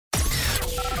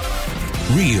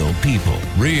Real people,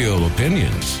 real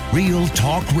opinions, real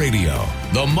talk radio.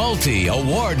 The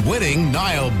multi-award-winning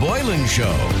Niall Boylan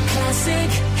Show. Classic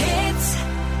hits.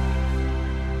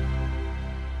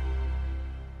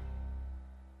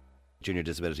 Junior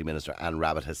Disability Minister Anne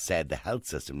Rabbitte has said the health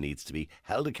system needs to be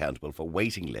held accountable for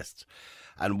waiting lists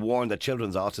and warned that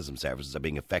children's autism services are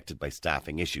being affected by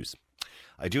staffing issues.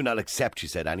 I do not accept, she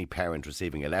said, any parent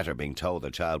receiving a letter being told their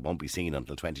child won't be seen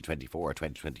until 2024 or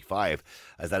 2025,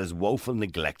 as that is woeful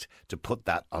neglect to put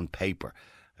that on paper,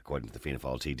 according to the Fianna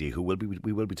Fáil TD, who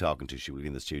we will be talking to. She will be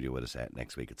in the studio with us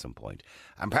next week at some point.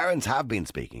 And parents have been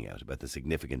speaking out about the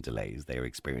significant delays they are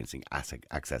experiencing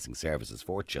accessing services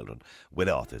for children with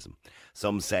autism.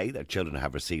 Some say that children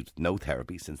have received no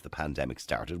therapy since the pandemic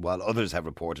started, while others have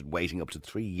reported waiting up to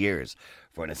 3 years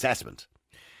for an assessment.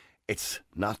 It's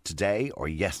not today or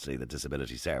yesterday that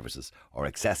disability services or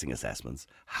accessing assessments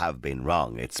have been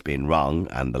wrong. It's been wrong,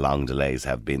 and the long delays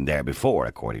have been there before,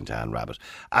 according to Anne Rabbitte.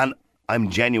 And I'm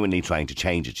genuinely trying to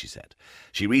change it, she said.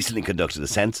 She recently conducted a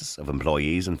census of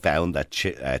employees and found that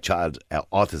child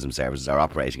autism services are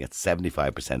operating at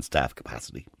 75% staff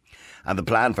capacity. And the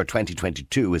plan for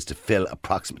 2022 is to fill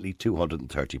approximately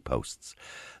 230 posts.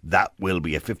 That will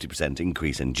be a 50%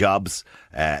 increase in jobs,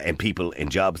 in people in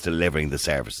jobs delivering the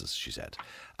services, she said.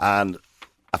 And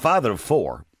a father of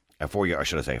four, a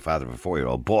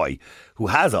 4-year-old boy who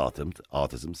has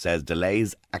autism says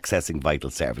delays accessing vital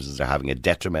services are having a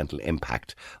detrimental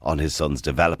impact on his son's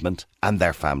development and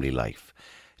their family life.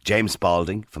 James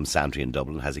Spalding from Santry in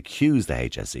Dublin has accused the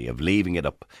HSE of leaving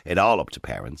it all up to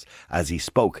parents, as he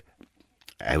spoke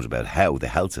out about how the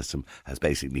health system has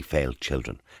basically failed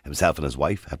children. Himself and his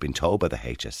wife have been told by the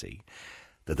HSE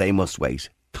that they must wait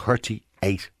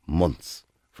 38 months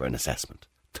for an assessment.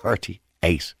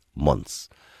 38 months.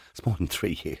 It's more than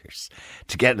 3 years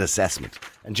to get an assessment.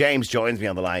 And James joins me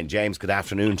on the line. James, good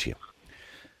afternoon to you.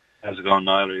 How's it going,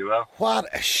 Niall? Are you well? What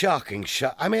a shocking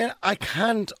shock. I mean, I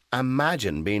can't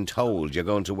imagine being told you're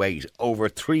going to wait over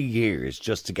 3 years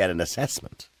just to get an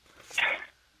assessment.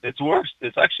 It's worse.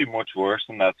 It's actually much worse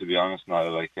than that, to be honest,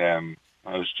 Niall.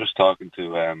 I was just talking to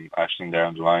Aisling there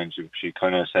on the line. She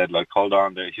kind of said, hold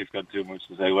on there, you've got too much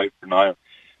to say, wait for Niall.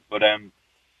 But,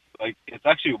 it's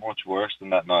actually much worse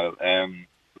than that, Niall.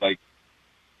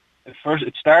 At first,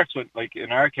 it starts with,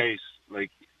 in our case,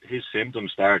 his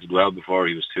symptoms started well before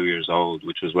he was 2 years old,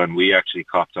 which was when we actually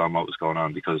copped on what was going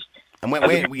on, because... And when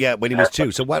he was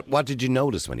 2. So what did you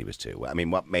notice when he was 2? I mean,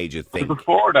 what made you think?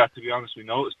 Before that, to be honest, we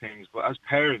noticed things. But as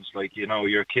parents,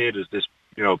 your kid is this,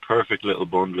 perfect little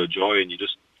bundle of joy, and you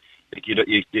just,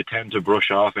 you tend to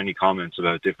brush off any comments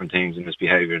about different things in his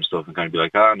behaviour and stuff, and kind of be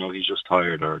like, no, he's just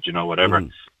tired, or whatever.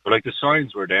 But the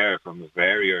signs were there from a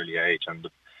very early age, and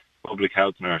the public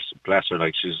health nurse, bless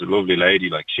her, she's a lovely lady.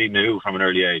 She knew from an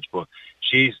early age, but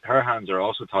her hands are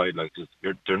also tied.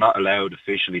 They're not allowed to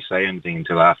officially say anything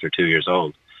until after 2 years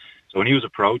old. So when he was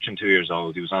approaching 2 years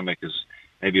old, he was on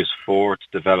his fourth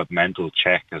developmental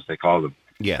check, as they call them.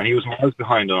 Yeah. And he was miles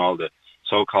behind on all the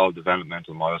so-called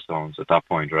developmental milestones at that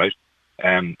point, right?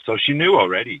 So she knew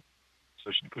already.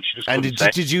 But she just and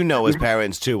did you know as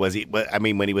parents too? Was he? I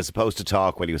mean, when he was supposed to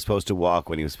talk, when he was supposed to walk,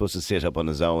 when he was supposed to sit up on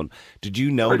his own, did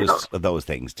you notice those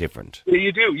things different? Yeah,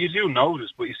 you do notice,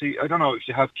 but you see, I don't know if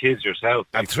you have kids yourself.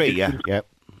 I have 3, yeah. Yeah,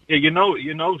 you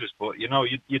notice, but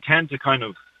you tend to kind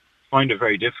of find it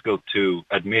very difficult to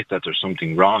admit that there's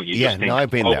something wrong. I've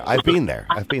been there. I've been there.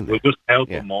 We'll just help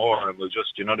him more, and we'll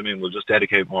just, we'll just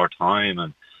dedicate more time.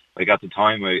 And at the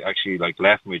time, I actually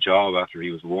left my job after he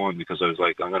was 1, because I was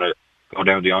like, I'm gonna go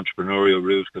down the entrepreneurial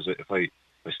route, because if I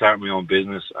start my own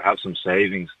business, I have some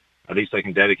savings, at least I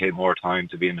can dedicate more time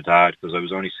to being a dad, because I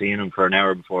was only seeing him for an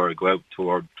hour before I go out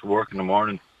to work in the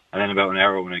morning, and then about an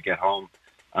hour when I get home.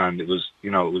 And it was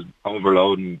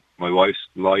overloading my wife's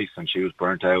life, and she was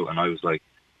burnt out, and I was like,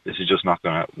 this is just not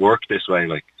going to work this way.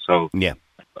 I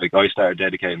started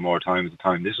dedicating more time at the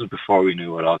time. This was before we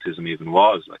knew what autism even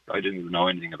was. I didn't even know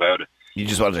anything about it. You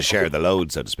just wanted to share the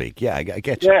load, so to speak. Yeah, I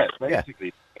get you. Yeah, basically.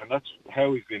 Yeah. And that's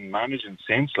how we've been managing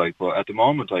since, but at the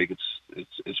moment,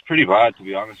 it's pretty bad, to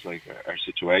be honest, our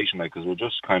situation, because we're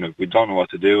just we don't know what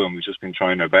to do, and we've just been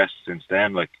trying our best since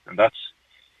then, and that's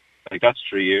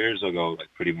 3 years ago,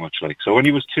 pretty much, so when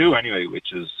he was 2 anyway,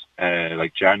 which is,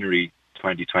 January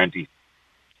 2020,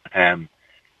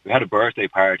 we had a birthday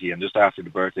party, and just after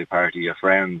the birthday party, a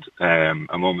friend, a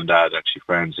mum and dad, actually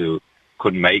friends who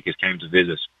couldn't make it, came to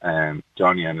visit,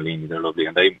 Johnny and Alini, they're lovely,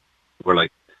 and they were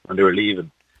when they were leaving,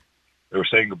 they were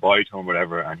saying goodbye to him,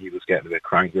 whatever, and he was getting a bit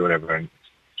cranky or whatever, and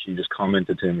she just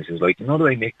commented to him, she was like, the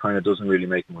way Nick kind of doesn't really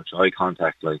make much eye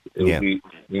contact, like, it would be,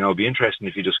 it'd be interesting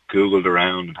if you just Googled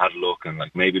around and had a look and,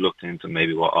 like, maybe looked into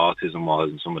maybe what autism was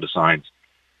and some of the signs.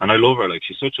 And I love her, like,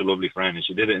 she's such a lovely friend, and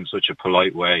she did it in such a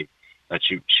polite way that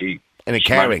she in a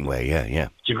caring way, yeah.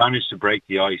 She managed to break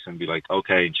the ice and be like,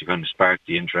 okay, and she kind of sparked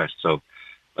the interest. So,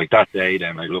 like, that day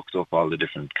then I looked up all the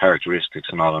different characteristics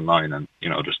and all online, and,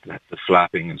 just the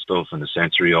flapping and stuff and the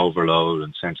sensory overload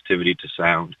and sensitivity to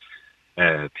sound,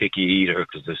 picky eater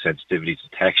because the sensitivity to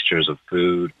textures of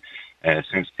food,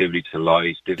 sensitivity to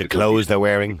light. The clothes they're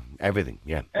wearing, everything,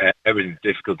 yeah. Everything,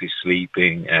 difficulty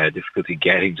sleeping, difficulty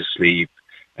getting to sleep,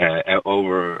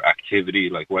 overactivity,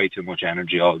 like way too much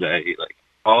energy all day, like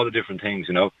all the different things,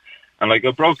 And like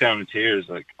I broke down in tears,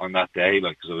 like on that day,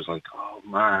 like because I was like, oh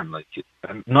man, like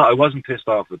I wasn't pissed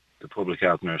off with the public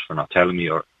health nurse for not telling me,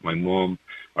 or my mum,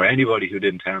 or anybody who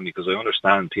didn't tell me, because I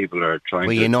understand people are trying.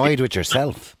 Were you annoyed with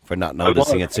yourself for not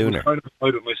noticing it sooner? I was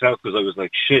annoyed with myself because I was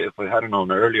like, shit, if I had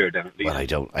known earlier, then at least.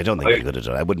 Well, I don't think you could have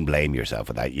done. I wouldn't blame yourself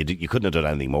for that. You couldn't have done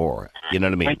anything more. You know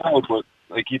what I mean? I know, but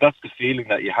like that's the feeling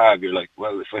that you have. You're like,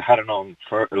 well, if I had known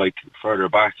further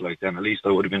back, like then at least I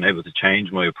would have been able to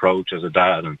change my approach as a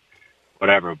dad and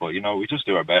whatever. But we just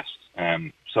do our best.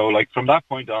 So like from that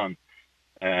point on,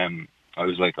 I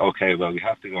was like, okay, well, we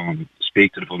have to go and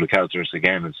speak to the public health nurse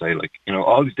again and say, like,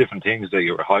 all these different things that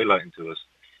you were highlighting to us,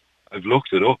 I've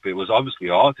looked it up. It was obviously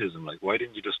autism. Like, why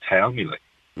didn't you just tell me? Like,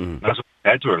 that's what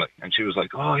I said to her. Like, and she was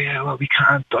like, oh yeah, well, we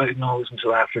can't diagnose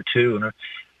until after 2. And I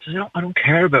said, I don't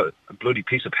care about a bloody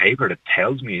piece of paper that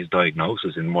tells me his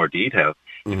diagnosis in more detail.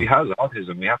 If he has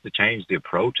autism, we have to change the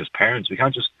approach as parents. We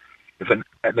can't just, if a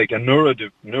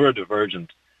neurodivergent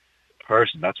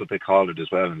person, that's what they call it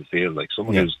as well in the field, like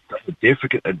someone who's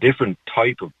a different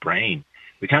type of brain,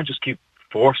 we can't just keep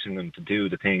forcing them to do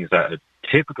the things that a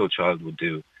typical child would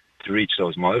do to reach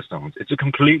those milestones. It's a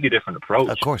completely different approach.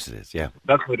 Of course it is, yeah.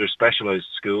 That's why there's specialised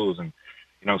schools and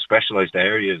specialised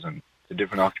areas and the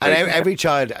different occupations. And every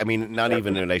child, I mean, not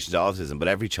even in relation to autism, but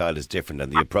every child is different, and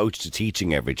the approach to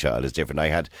teaching every child is different. I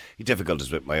had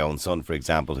difficulties with my own son, for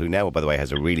example, who now, by the way,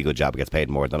 has a really good job, gets paid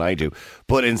more than I do.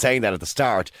 But in saying that, at the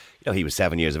start, he was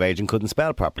 7 years of age and couldn't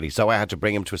spell properly. So I had to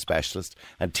bring him to a specialist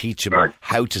and teach him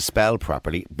how to spell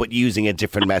properly, but using a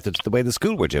different method to the way the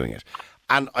school were doing it.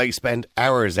 And I spent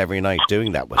hours every night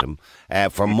doing that with him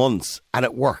for months, and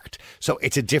it worked. So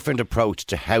it's a different approach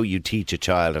to how you teach a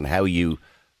child and how you...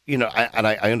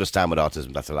 I understand with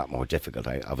autism that's a lot more difficult.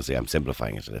 I'm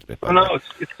simplifying it a little bit. Oh, no,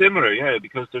 it's similar, yeah,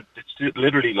 because it's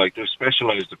literally like there's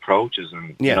specialised approaches,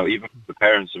 and even for the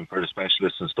parents and for the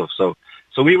specialists and stuff. So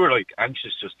we were like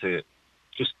anxious just to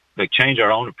change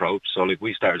our own approach. So like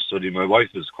we started studying. My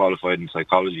wife is qualified in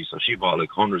psychology, so she bought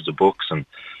like hundreds of books, and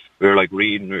we were like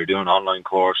reading. We were doing online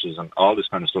courses and all this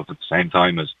kind of stuff at the same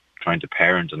time as trying to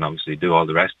parent and obviously do all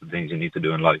the rest of the things you need to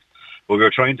do in life. But we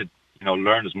were trying to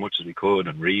learn as much as we could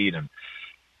and read and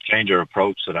change our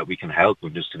approach so that we can help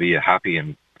them just to be a happy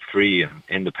and free and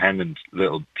independent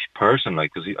little person.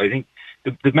 Like, because I think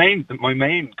my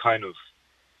main kind of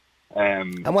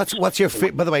and what's your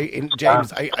by the way,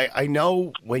 James? I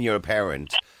know when you're a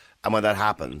parent and when that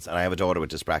happens, and I have a daughter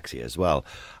with dyspraxia as well,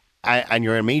 and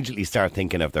you immediately start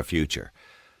thinking of their future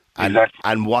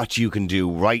and what you can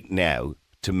do right now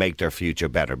to make their future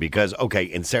better. Because, okay,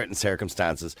 in certain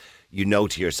circumstances,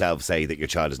 to yourself, say that your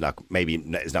child is not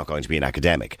going to be an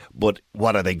academic, but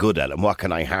what are they good at, and what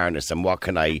can I harness, and what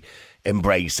can I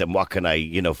embrace, and what can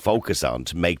I, focus on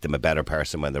to make them a better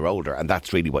person when they're older? And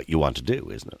that's really what you want to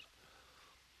do, isn't it?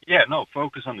 Yeah, no,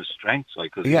 focus on the strengths,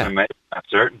 like, because at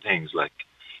certain things, like,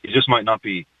 you just might not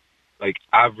be, like,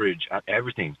 average at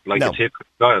everything, like a typical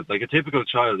child. Like, a typical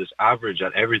child is average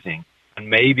at everything, and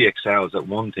maybe excels at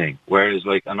one thing, whereas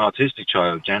like an autistic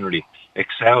child generally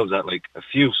excels at like a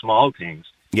few small things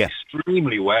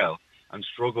extremely well and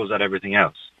struggles at everything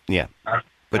else. Yeah,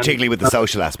 particularly with the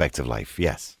social aspects of life.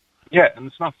 Yes. Yeah, and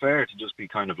it's not fair to just be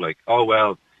kind of like, oh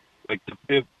well, like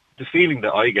the feeling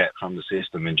that I get from the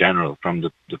system in general, from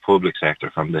the public sector,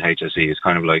 from the HSE, is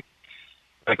kind of like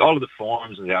all of the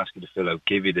forms that they ask you to fill out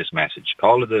give you this message.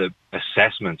 All of the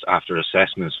assessments after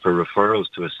assessments, for referrals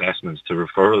to assessments, to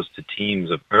referrals to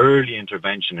teams of early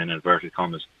intervention in inverted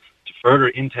commas, to further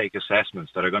intake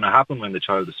assessments that are going to happen when the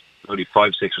child is only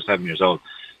 5, 6 or 7 years old.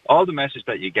 All the message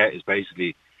that you get is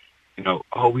basically,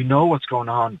 we know what's going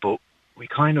on, but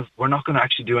we're not going to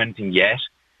actually do anything yet.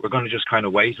 we're going to just kind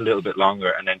of wait a little bit longer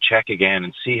and then check again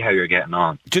and see how you're getting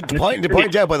on. To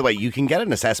point out, by the way, you can get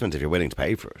an assessment if you're willing to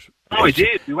pay for it. Oh, I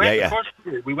did. We went. Of course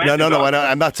we did. We went. No.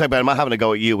 I'm not saying, but I'm not having a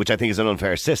go at you, which I think is an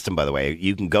unfair system. By the way,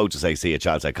 you can go to say see a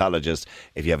child psychologist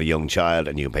if you have a young child,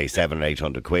 and you can pay £700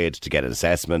 or £800 to get an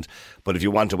assessment. But if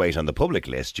you want to wait on the public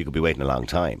list, you could be waiting a long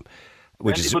time.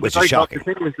 Which is shocking.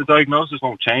 The thing is, the diagnosis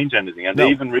won't change anything, and they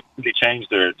even recently changed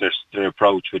their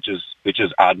approach, which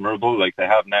is admirable. Like, they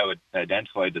have now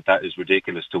identified that is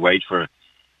ridiculous to wait for a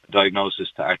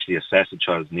diagnosis to actually assess a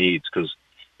child's needs, because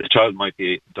the child might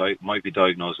be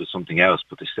diagnosed with something else,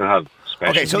 but they still have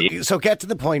special needs. So get to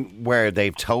the point where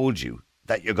they've told you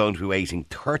that you're going to be waiting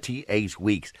 38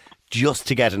 weeks just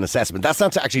to get an assessment. That's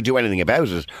not to actually do anything about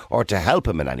it or to help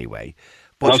him in any way.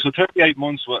 No, so 38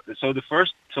 months. So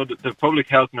the public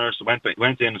health nurse went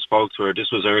in and spoke to her.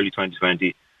 This was early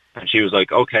 2020, and she was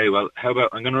like, "Okay, well, how about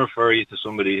I'm going to refer you to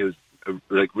somebody who's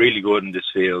really good in this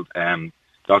field,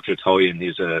 Dr. Toyin.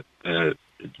 He's a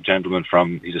gentleman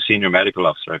he's a senior medical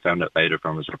officer. I found out later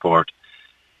from his report,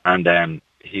 and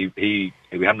we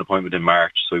had an appointment in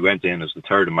March, so we went in. It was the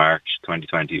 3rd of March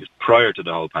 2020. It was prior to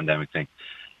the whole pandemic thing.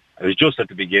 It was just at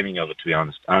the beginning of it, to be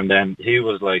honest. And he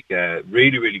was like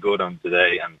really, really good on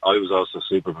today. And I was also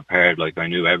super prepared. Like, I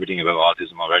knew everything about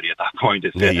autism already at that point.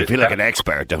 You feel like an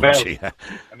expert, don't you?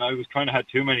 And I was kind of had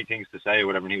too many things to say or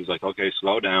whatever. And he was like, okay,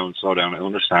 slow down. I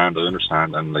understand.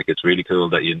 And like, it's really cool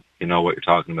that you know what you're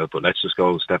talking about, but let's just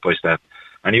go step by step.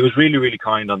 And he was really, really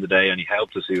kind on the day, and he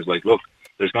helped us. He was like, look,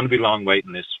 there's going to be long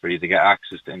waiting lists for you to get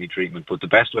access to any treatment, but the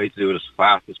best way to do it as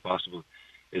fast as possible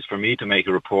is for me to make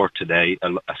a report today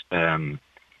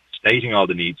stating all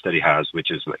the needs that he has,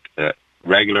 which is like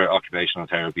regular occupational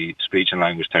therapy, speech and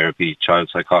language therapy, child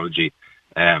psychology,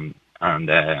 and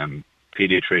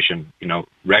pediatrician,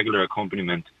 regular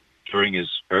accompaniment during his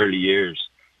early years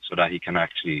so that he can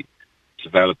actually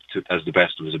develop as the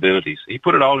best of his abilities. He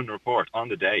put it all in the report on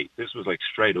the day. This was like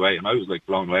straight away, and I was like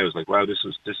blown away. I was like, wow, this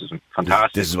is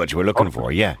fantastic. This is what you were looking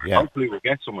for, yeah. Hopefully we'll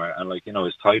get somewhere. And like,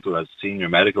 his title as senior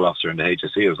medical officer in the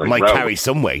HSE, I was like, might carry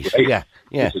some weight. Great. Yeah.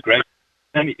 This is great.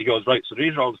 Then he goes, right, so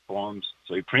these are all the forms.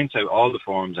 So he prints out all the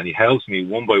forms and he helps me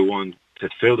one by one to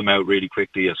fill them out really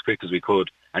quickly, as quick as we could.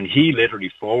 And he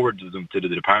literally forwarded them to the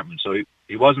department. So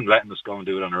he wasn't letting us go and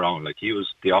do it on our own. Like, he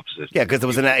was the opposite. Yeah, because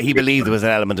he believed there was an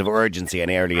element of urgency and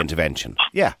early intervention.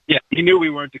 Yeah. Yeah, he knew we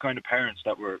weren't the kind of parents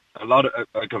that were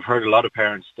I've heard a lot of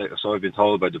parents, so I've been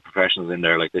told by the professionals in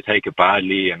there, like, they take it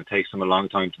badly and it takes them a long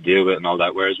time to deal with and all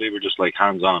that. Whereas we were just like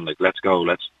hands on, like, let's go,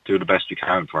 let's do the best we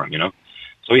can for him,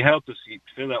 So he helped us. He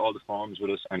filled out all the forms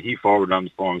with us, and he forwarded on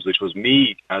the forms, which was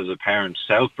me as a parent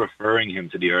self-referring him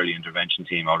to the early intervention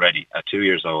team already at 2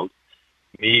 years old,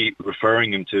 me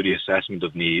referring him to the assessment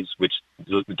of needs, which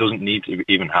doesn't need to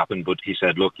even happen, but he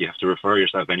said, look, you have to refer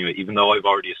yourself anyway, even though I've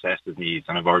already assessed his needs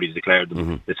and I've already declared them.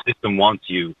 Mm-hmm. The system wants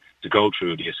you to go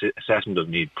through the assessment of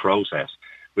need process,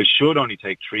 which should only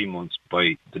take 3 months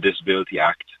by the Disability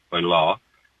Act, by law,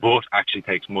 but actually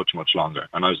takes much, much longer.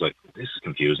 And I was like, this is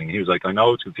confusing. He was like, I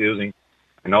know it's confusing.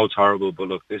 I know it's horrible, but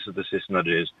look, this is the system that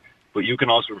it is. But you can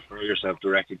also refer yourself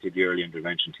directly to the early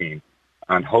intervention team.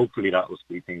 And hopefully that will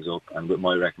speed things up, and with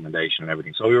my recommendation and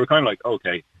everything. So we were kind of like,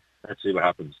 okay, let's see what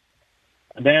happens.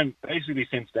 And then basically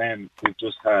since then, we've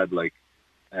just had like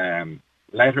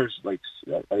letters and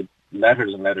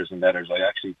letters.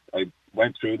 I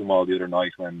went through them all the other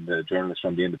night when the journalist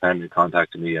from The Independent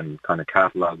contacted me and kind of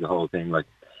catalogued the whole thing. Like,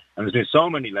 and there's been so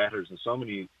many letters and so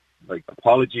many like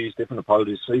apologies, different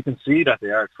apologies. So you can see that they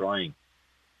are trying.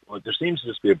 But there seems to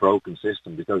just be a broken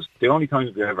system, because the only time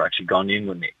they've ever actually gone in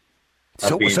with me.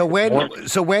 So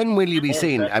when will you be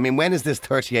seen? I mean, when is this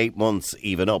 38 months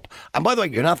even up? And by the way,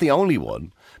 you're not the only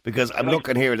one, because I'm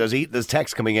looking here. There's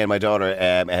text coming in. My daughter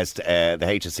has the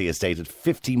HSC has stated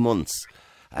 50 months.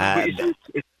 It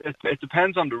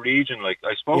depends on the region. Like,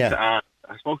 I spoke to Anne.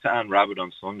 I spoke to Anne Rabbit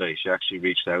on Sunday. She actually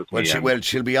reached out to me.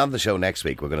 She'll be on the show next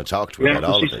week. We're going to talk to her about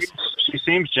all of this. She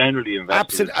seems generally invested.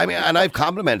 Absolutely. I mean, and I've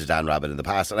complimented Anne Rabbit in the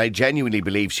past, and I genuinely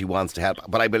believe she wants to help.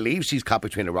 But I believe she's caught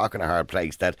between a rock and a hard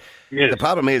place. That the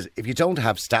problem is, if you don't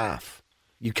have staff,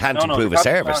 you can't improve a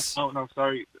service.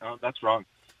 Sorry, that's wrong.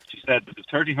 She said that there's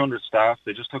 1,300 staff.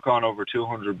 They just took on over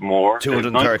 200 more.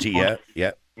 230,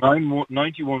 yeah.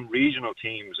 91 regional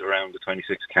teams around the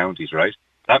 26 counties, right?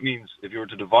 That means if you were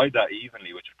to divide that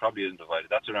evenly, which probably isn't divided,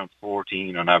 that's around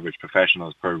 14 on average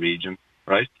professionals per region,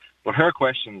 right? But her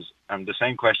questions, and the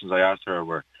same questions I asked her,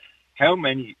 were how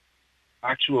many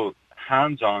actual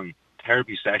hands-on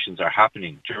therapy sessions are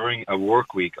happening during a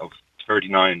work week of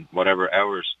 39 whatever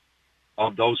hours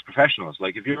of those professionals.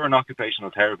 Like, if you're an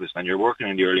occupational therapist and you're working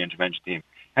in the early intervention team,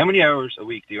 how many hours a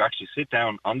week do you actually sit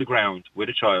down on the ground with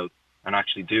a child and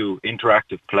actually do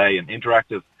interactive play and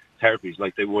interactive therapies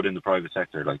like they would in the private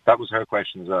sector? Like, that was her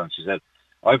question as well. And she said,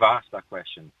 I've asked that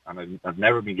question and I've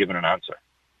never been given an answer.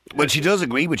 Well, she does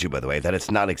agree with you, by the way, that it's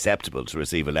not acceptable to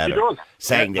receive a letter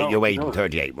saying that you're waiting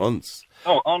 38 months.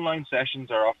 No, online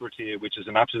sessions are offered to you, which is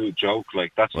an absolute joke.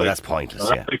 Like, that's that's pointless.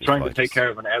 That's like trying to take care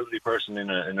of an elderly person in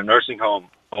a nursing home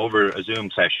over a Zoom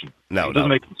session. No, it doesn't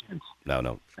make sense.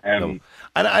 No. And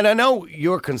I know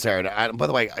you're concerned. And by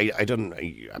the way,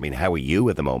 I mean, how are you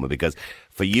at the moment? Because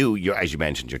for you, as you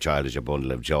mentioned, your child is your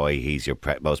bundle of joy. He's your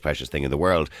most precious thing in the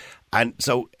world. And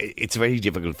so it's very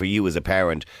difficult for you as a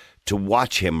parent to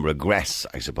watch him regress,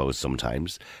 I suppose,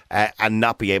 sometimes, and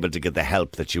not be able to get the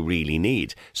help that you really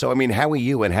need. So, I mean, how are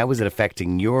you, and how is it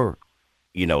affecting your,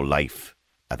 life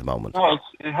at the moment? No,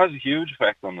 it has a huge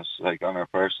effect on us, like on our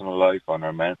personal life, on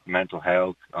our mental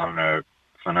health, on our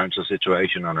financial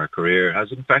situation, on our career. It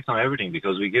has an effect on everything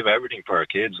because we give everything for our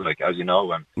kids. Like, as you know,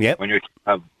 when your kids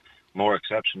have more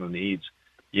exceptional needs,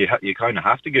 you kind of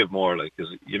have to give more, like,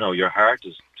 because your heart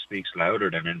speaks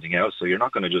louder than anything else. So you're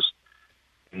not going to just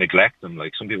neglect them.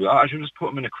 Like, some people, I should just put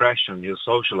them in a creche and he'll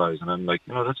socialise, and I'm like,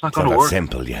 that's not going to work.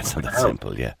 Simple, yeah. It's not that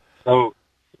simple, yeah. So,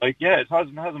 like, it has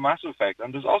a massive effect,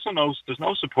 and there's also no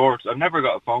support. I've never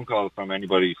got a phone call from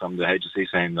anybody from the HSE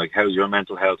saying, like, how's your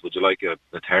mental health? Would you like a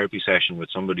therapy session with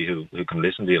somebody who can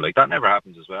listen to you? Like, that never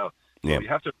happens as well. Yeah. So you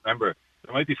have to remember,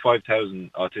 there might be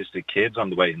 5,000 autistic kids on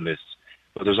the waiting lists,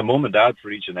 but there's a mum and dad for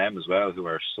each of them as well who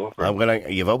are suffering.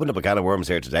 You've opened up a can of worms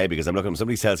here today, because I'm looking,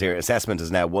 somebody says here, assessment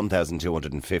is now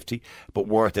 1,250, but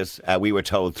worth it. We were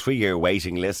told 3-year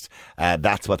waiting list.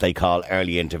 That's what they call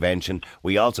early intervention.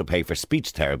 We also pay for speech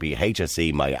therapy,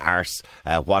 HSE, my arse.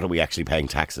 What are we actually paying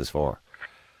taxes for?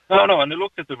 No, and I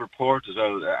looked at the report as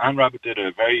well. Anne Rabbit did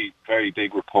a very, very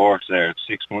big report there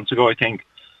 6 months ago, I think,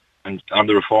 and on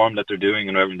the reform that they're doing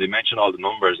and everything. They mention all the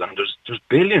numbers, and there's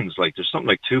billions, like there's something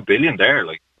like 2 billion there.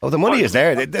 Like, the money is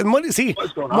there. The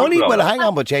money, well, hang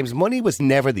on, but James, money was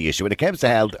never the issue when it comes to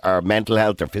health or mental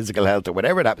health or physical health or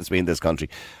whatever it happens to be in this country.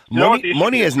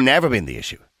 Money has never been the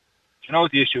issue. Do you know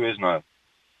what the issue is now?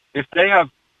 If they have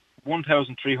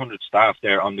 1,300 staff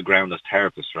there on the ground as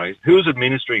therapists, right? Who's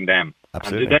administering them?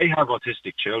 Absolutely. And do they have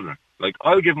autistic children? Like,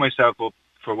 I'll give myself up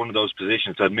for one of those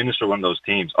positions to administer one of those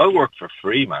teams. I'll work for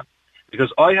free, man,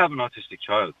 because I have an autistic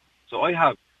child. So I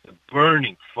have a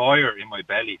burning fire in my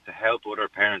belly to help other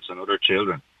parents and other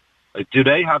children. Like, do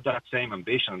they have that same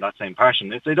ambition and that same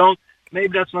passion? If they don't,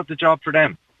 maybe that's not the job for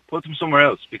them. Put them somewhere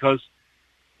else, because,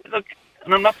 look,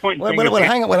 and I'm not pointing fingers. Well,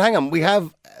 hang on. We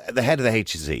have the head of the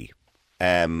HSE,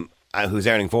 who's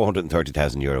earning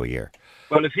 €430,000 a year.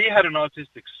 Well, if he had an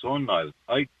autistic son, Niall,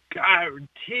 I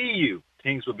guarantee you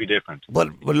things would be different.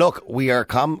 But look, we are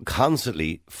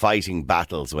constantly fighting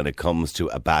battles when it comes to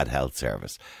a bad health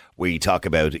service. We talk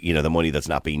about, the money that's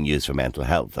not being used for mental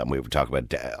health, and we've talked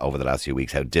about over the last few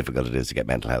weeks how difficult it is to get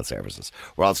mental health services.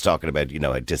 We're also talking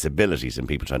about, disabilities and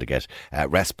people trying to get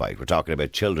respite. We're talking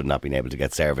about children not being able to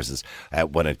get services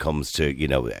when it comes to,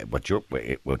 what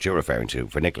you're referring to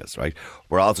for Nicholas, right?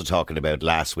 We're also talking about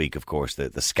last week, of course,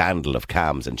 the scandal of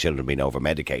CAMS and children being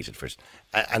over-medicated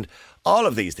and all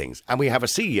of these things. And we have a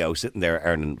CEO sitting there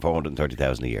earning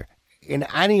 $430,000 a year. In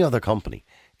any other company,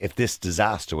 if this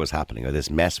disaster was happening or this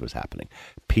mess was happening,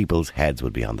 people's heads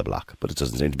would be on the block. But it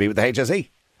doesn't seem to be with the HSE.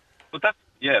 But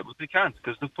they can't,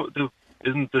 because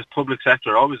isn't the public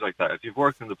sector always like that? If you've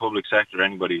worked in the public sector,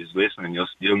 anybody who's listening,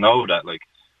 you'll know that, like,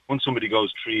 once somebody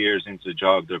goes 3 years into the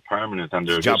job, they're permanent and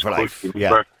they're job just for life.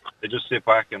 Yeah. They just sit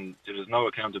back and there's no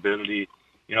accountability.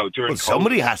 During COVID,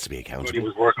 somebody has to be accountable. Somebody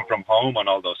was working from home on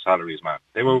all those salaries, man.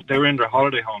 They were in their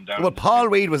holiday home down. Well, Paul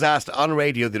Reid was asked on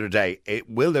radio the other day,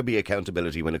 will there be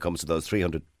accountability when it comes to those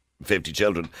 350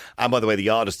 children? And by the way,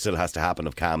 the audit still has to happen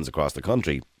of CAMS across the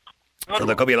country. So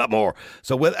there could be a lot more.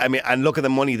 So, and look at the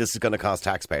money this is going to cost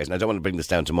taxpayers. And I don't want to bring this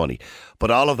down to money,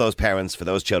 but all of those parents for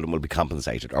those children will be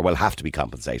compensated, or will have to be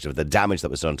compensated for the damage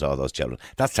that was done to all those children.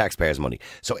 That's taxpayers' money.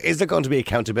 So is there going to be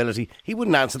accountability? He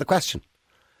wouldn't answer the question.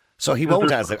 So he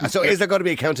won't answer. So is there going to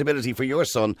be accountability for your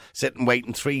son sitting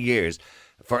waiting 3 years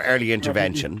for early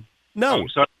intervention? No.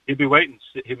 So he'll be waiting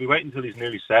until he's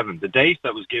nearly 7. The date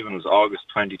that was given was August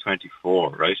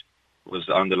 2024, right? Was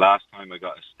on the last time I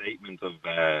got a statement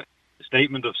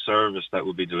of service that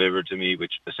would be delivered to me,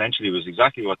 which essentially was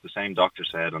exactly what the same doctor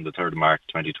said on the 3rd of March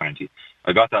 2020.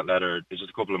 I got that letter just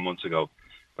a couple of months ago,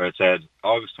 where it said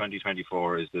August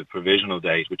 2024 is the provisional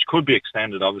date, which could be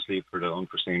extended, obviously, for the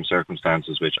unforeseen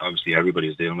circumstances, which obviously everybody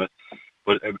is dealing with.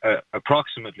 But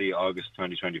approximately August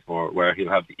 2024, where he'll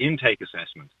have the intake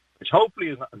assessment, which hopefully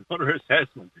is not another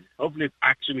assessment. Hopefully it's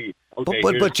actually okay.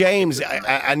 But James,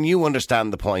 and you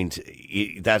understand the point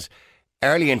that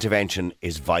early intervention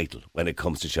is vital when it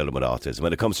comes to children with autism,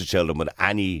 when it comes to children with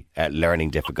any learning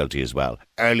difficulty as well.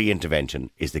 Early intervention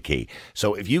is the key.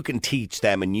 So if you can teach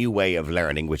them a new way of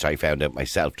learning, which I found out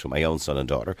myself through my own son and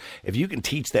daughter, if you can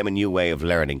teach them a new way of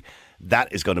learning,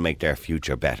 that is going to make their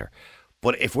future better.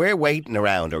 But if we're waiting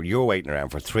around, or you're waiting around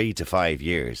for 3 to 5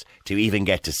 years to even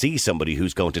get to see somebody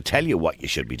who's going to tell you what you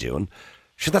should be doing,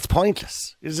 sure, that's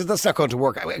pointless. That's not going to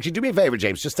work. Actually, do me a favour,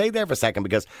 James. Just stay there for a second,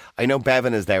 because I know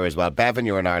Bevan is there as well. Bevan,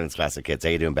 you're in Ireland's Class of Kids. How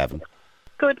you doing, Bevan?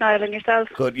 Good, Niall, and yourself?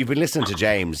 Good. You've been listening to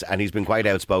James, and he's been quite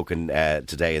outspoken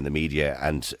today in the media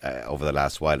and over the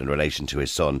last while in relation to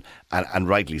his son, and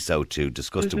rightly so too,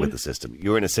 discussed it with the system.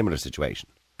 You're in a similar situation.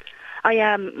 I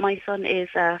am. My son is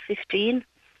 15.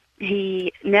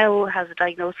 He now has a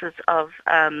diagnosis of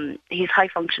he's high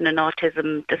functioning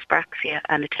autism, dyspraxia,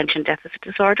 and attention deficit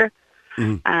disorder.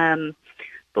 But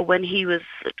when he was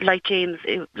like James,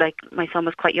 my son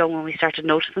was quite young when we started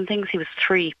noticing things. He was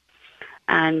 3,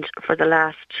 and for the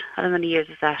last, how many years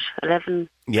is that? 11,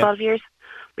 12 years,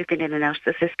 we've been in and out of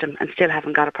the system and still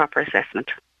haven't got a proper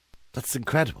assessment. That's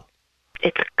incredible.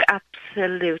 It's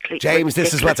absolutely James, ridiculous.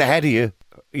 this is what's ahead of you.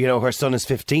 You know, her son is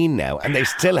 15 now, and they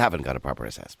still haven't got a proper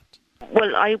assessment.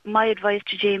 Well, my advice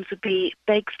to James would be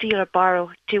beg, steal or borrow,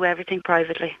 do everything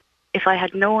privately. If I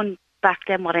had known back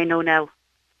then what I know now,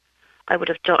 I would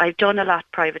have done. I've done a lot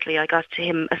privately. I got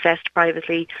him assessed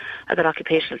privately. I got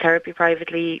occupational therapy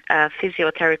privately,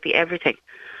 physiotherapy, everything.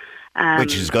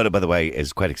 Which is good, by the way,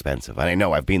 is quite expensive. And I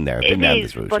know I've been there. I've been down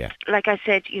this route. But like I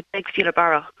said, you beg, steal or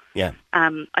borrow. Yeah.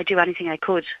 I do anything I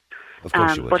could. Of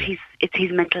course you would. But it's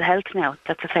his mental health now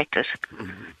that's affected.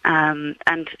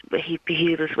 And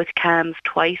he was with CAMS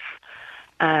twice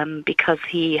because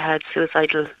he had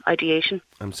suicidal ideation.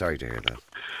 I'm sorry to hear that.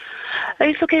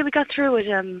 It's okay, we got through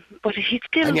it, but he's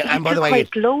still,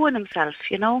 quite low on himself,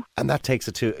 you know. And that takes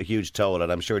a huge toll,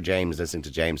 and I'm sure James, listening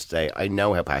to James today, I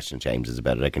know how passionate James is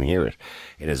about it, I can hear it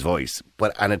in his voice,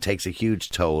 and it takes a huge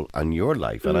toll on your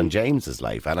life and on James's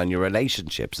life and on your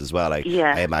relationships as well. I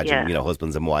imagine, you know,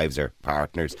 husbands and wives are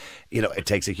partners, you know, it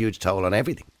takes a huge toll on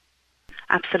everything.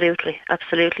 Absolutely.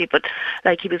 But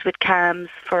like he was with CAMS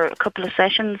for a couple of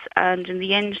sessions, and in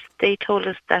the end they told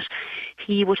us that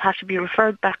he would have to be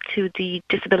referred back to the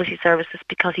disability services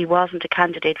because he wasn't a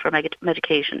candidate for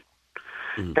medication.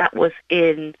 That was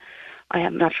in, I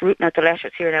am not rooting out the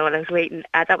letters here now while I was waiting,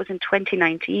 that was in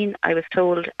 2019. I was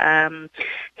told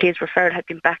his referral had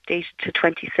been backdated to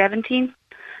 2017,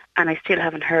 and I still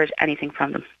haven't heard anything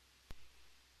from them.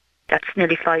 That's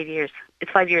nearly 5 years.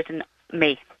 It's 5 years in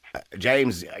May.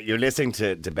 James, you're listening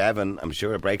to Bevan. I'm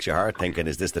sure it breaks your heart thinking,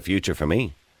 is this the future for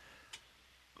me?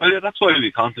 Well, yeah, that's why we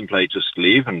contemplate just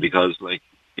leaving, because, like,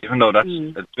 even though that's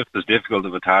it's just as difficult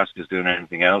of a task as doing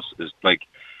anything else, is like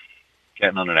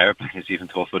getting on an airplane is even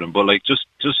tougher than. But like, it just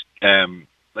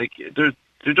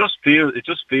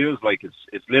feels like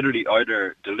it's literally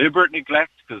either deliberate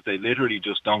neglect because they literally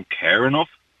just don't care enough,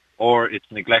 or it's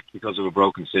neglect because of a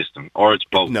broken system, or it's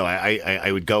both. No,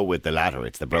 I would go with the latter.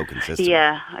 It's the broken system.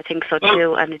 Yeah, I think so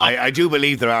too. And I do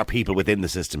believe there are people within the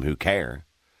system who care.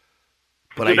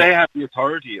 But do they have the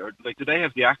authority, or do they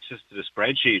have the access to the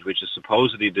spreadsheet, which is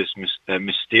supposedly this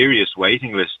mysterious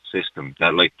waiting list system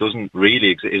that doesn't really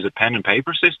exist? Is it a pen and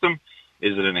paper system?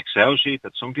 Is it an Excel sheet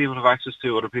that some people have access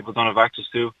to, other people don't have access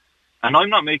to? And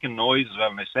I'm not making noise as well,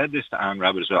 and I said this to Anne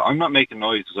Rabbit as well. I'm not making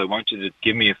noise because I want you to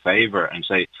give me a favour and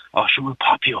say, oh, sure, we'll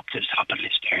pop you up to the top of the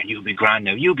list there and you'll be grand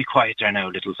now. You'll be quiet there now,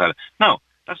 little fella. No,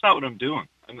 that's not what I'm doing.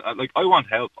 I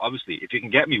want help, obviously. If you can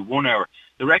get me 1 hour,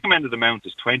 the recommended amount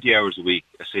is 20 hours a week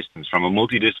assistance from a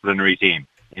multidisciplinary team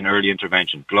in early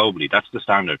intervention globally. That's the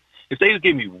standard. If they would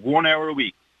give me 1 hour a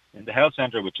week in the health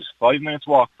centre, which is 5 minutes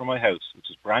walk from my house, which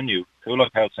is brand new, Cool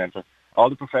Life Health Centre, all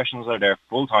the professionals are there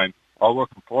full time, all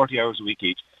working 40 hours a week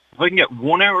each. If I can get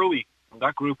 1 hour a week from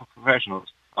that group of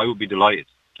professionals, I would be delighted.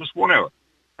 Just 1 hour.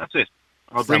 That's it.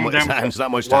 I'll bring them down. It's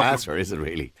not much to ask for, is it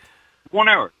really? 1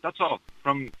 hour. That's all.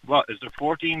 From, is there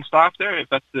 14 staff there, if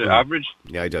that's the average?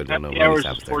 Yeah, I don't know. How many hours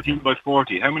is 14 by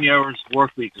 40? How many hours work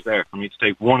week is there for me to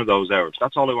take one of those hours?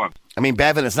 That's all I want. I mean,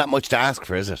 Bevan, it's not much to ask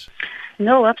for, is it?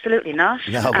 No, absolutely not.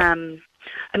 No. I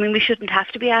mean, we shouldn't have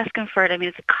to be asking for it. I mean,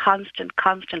 it's a constant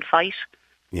fight.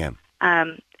 Yeah.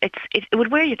 It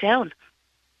would wear you down,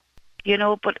 you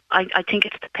know, but I think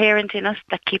it's the parent in us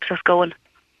that keeps us going.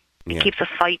 It keeps us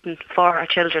fighting for our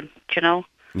children, you know.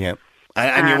 Yeah.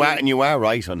 And you are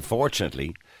right,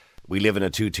 unfortunately. We live in a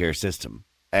two-tier system,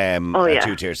 a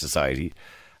two-tier society.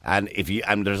 And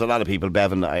there's a lot of people,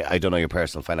 Bevan, I don't know your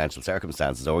personal financial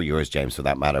circumstances, or yours, James, for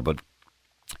that matter, but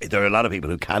there are a lot of people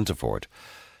who can't afford,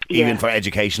 even for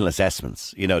educational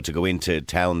assessments, you know, to go into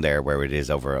town there where it is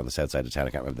over on the south side of town.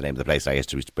 I can't remember the name of the place. I used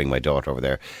to bring my daughter over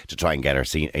there to try and get her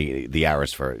the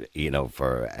hours for, you know,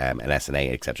 for an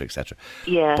SNA, etc., etc.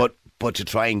 Yeah. But to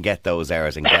try and get those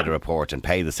hours and get a report and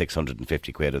pay the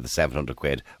 650 quid or the 700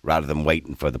 quid rather than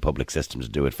waiting for the public system to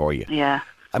do it for you. Yeah.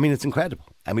 I mean, it's incredible.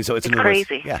 I mean, so it's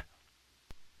crazy. Yeah.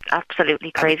 Absolutely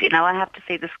crazy. Now, I have to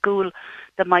say the school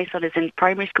that my son is in,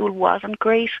 primary school, wasn't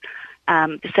great.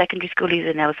 The secondary school he's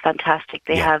in now is fantastic.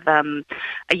 They have a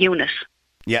unit.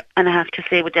 Yeah. And I have to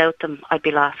say, without them, I'd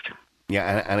be lost.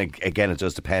 Yeah, and again, it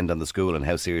does depend on the school and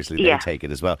how seriously they take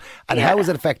it as well. And how has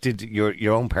it affected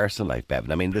your own personal life,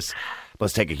 Bevan? I mean, this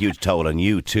must take a huge toll on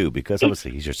you too, because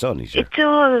obviously he's your son. It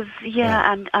does,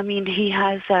 and I mean, he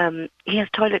has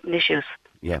toilet issues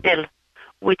still,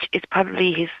 which is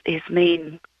probably his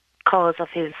main cause of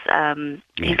his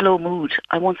low mood.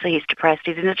 I won't say he's depressed.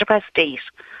 He's in a depressed state.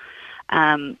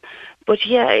 But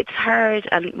it's hard.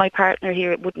 And my partner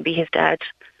here, it wouldn't be his dad.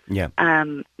 Yeah.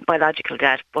 Biological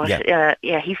dad. But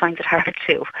he finds it hard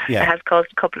too. Yeah. It has caused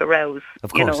a couple of rows.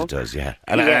 Of course it does, yeah.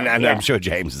 And I'm sure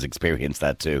James has experienced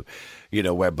that too. You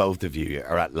know, where both of you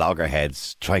are at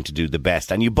loggerheads trying to do the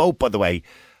best. And you both, by the way,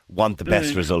 want the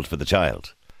best result for the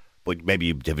child. But maybe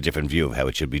you have a different view of how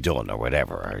it should be done or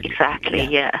whatever. Exactly,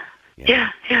 yeah.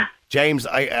 James,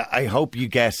 I hope you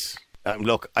get...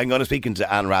 look, I'm going to speak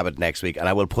to Anne Rabbitte next week, and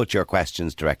I will put your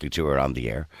questions directly to her on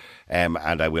the air. And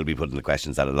I will be putting the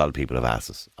questions that a lot of people have asked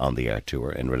us on the air to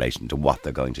her in relation to what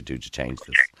they're going to do to change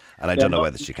this. And I don't know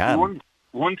whether she can.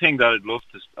 One thing that I'd love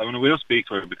to... I mean, we'll speak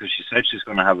to her because she said she's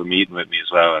going to have a meeting with me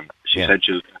as well, and she said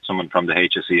she'll get someone from the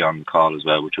HSE on the call as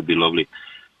well, which would be lovely.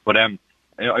 But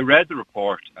I read the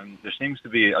report, and there seems to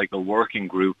be like a working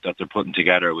group that they're putting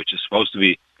together, which is supposed to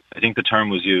be, I think the term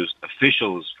was used,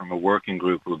 officials from a working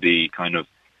group will be kind of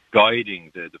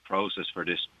guiding the process for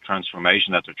this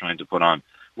transformation that they're trying to put on.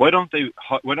 Why don't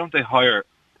they hire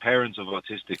parents of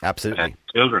autistic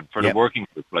children for the working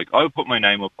group? Like, I'll put my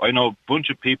name up. I know a bunch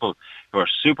of people who are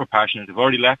super passionate, who've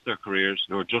already left their careers,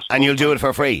 who are just... And you'll do it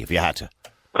for free if you had to?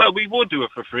 Well, we would do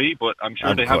it for free, but I'm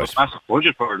sure they have a massive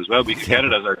budget for it as well. We could get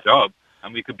it as our job,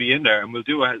 and we could be in there, and we'll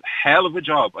do a hell of a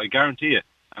job, I guarantee it.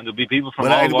 And there'll be people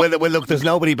from all... Well, look, there's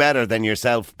nobody better than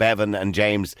yourself, Bevan and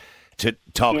James, to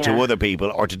talk to other people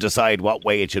or to decide what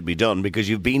way it should be done, because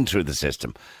you've been through the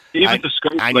system. Even the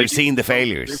scope, and you've seen the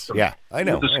failures. Yeah, I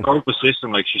know. The scope of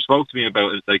system, like she spoke to me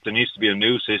about it, like there needs to be a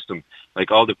new system. Like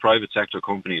all the private sector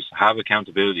companies have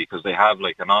accountability because they have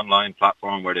like an online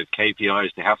platform where they have KPIs.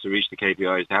 They have to reach the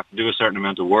KPIs. They have to do a certain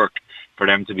amount of work for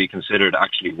them to be considered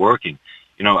actually working.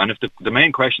 You know, and if the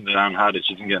main question that Anne had that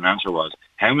she didn't get an answer was,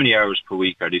 how many hours per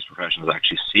week are these professionals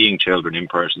actually seeing children in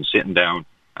person, sitting down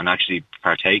and actually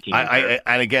partaking?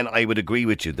 And again, I would agree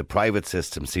with you. The private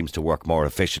system seems to work more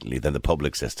efficiently than the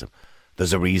public system.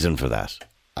 There's a reason for that.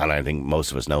 And I think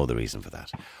most of us know the reason for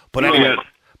that. But anyway...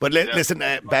 Listen,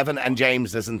 Bevan and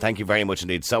James, listen, thank you very much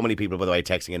indeed. So many people, by the way,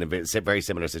 texting in very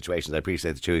similar situations. I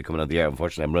appreciate the two of you coming on the air.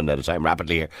 Unfortunately, I'm running out of time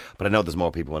rapidly here. But I know there's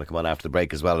more people who want to come on after the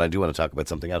break as well. And I do want to talk about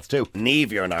something else too. Niamh,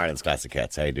 you're in Ireland's Classic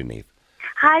Hits. How you doing, Niamh?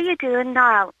 How you doing,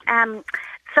 Niall?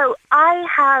 So I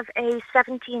have a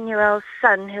 17-year-old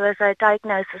son who has a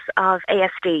diagnosis of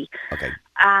ASD. Okay.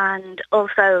 And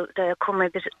also the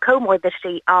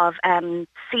comorbidity of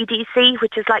CDC,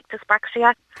 which is like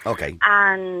dyspraxia. Okay.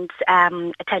 And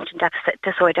attention deficit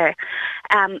disorder.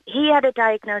 He had a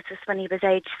diagnosis when he was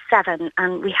age 7,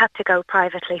 and we had to go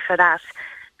privately for that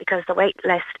because the wait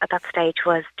list at that stage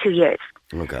was 2 years.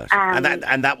 Oh gosh. And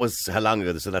that was how long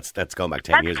ago? So that's gone back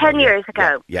 10 years ago. That's 10 years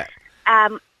ago. Yeah.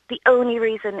 The only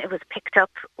reason it was picked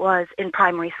up was in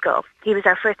primary school. He was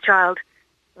our first child.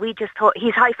 We just thought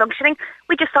he's high functioning.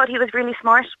 We just thought he was really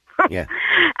smart. Yeah.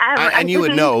 And you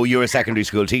would know, you're a secondary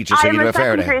school teacher, so you'd refer to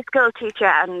him. I'm a secondary school teacher,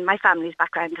 and my family's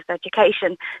background is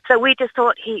education. So we just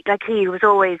thought he was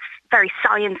always very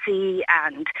sciencey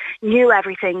and knew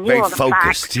everything, knew all the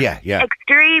facts. Yeah.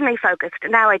 Extremely focused.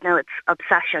 Now I know it's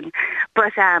obsession,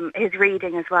 but his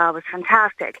reading as well was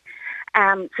fantastic.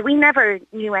 So we never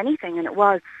knew anything, and it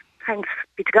was, thanks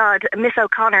be to God, Miss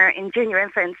O'Connor in junior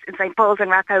infants in St. Paul's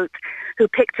and Rathout who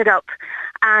picked it up.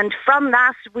 And from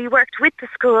that, we worked with the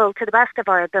school to the best of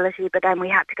our ability, but then we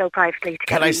had to go privately.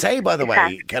 Can I say, by the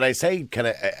way,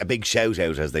 a big shout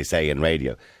out, as they say in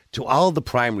radio, to all the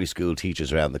primary school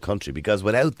teachers around the country, because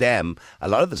without them, a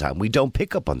lot of the time, we don't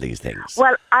pick up on these things.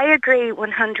 Well, I agree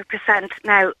 100%.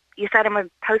 Now, you said I'm a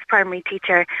post-primary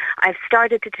teacher. I've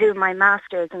started to do my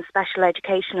master's in special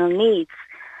educational needs.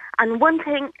 And one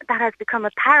thing that has become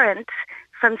apparent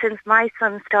since my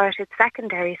son started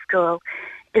secondary school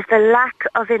is the lack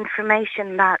of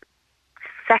information that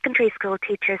secondary school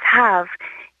teachers have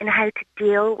in how to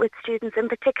deal with students, in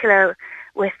particular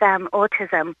with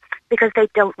autism, because they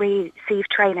don't receive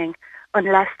training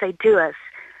unless they do it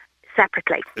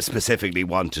separately. Specifically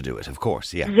want to do it, of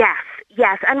course, yeah.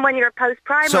 Yes. And when you're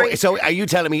post-primary... So are you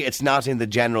telling me it's not in the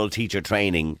general teacher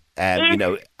training,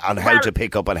 on how to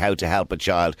pick up and how to help a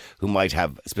child who might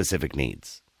have specific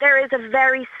needs? There is a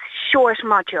very short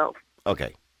module.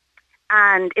 Okay.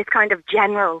 And it's kind of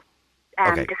general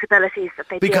disabilities that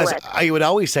they deal with. Because I would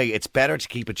always say it's better to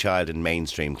keep a child in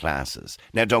mainstream classes.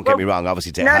 Now, don't get me wrong,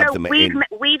 obviously to have them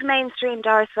we've mainstreamed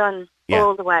our son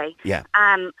all the way. Yeah.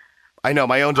 I know,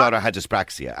 my own daughter had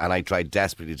dyspraxia and I tried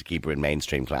desperately to keep her in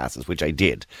mainstream classes, which I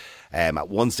did. At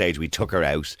one stage we took her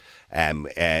out in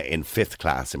 5th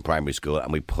class in primary school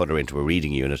and we put her into a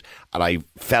reading unit, and I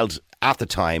felt at the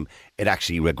time it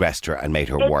actually regressed her and made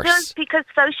her worse. It does, because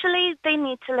socially they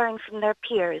need to learn from their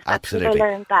peers. Absolutely. They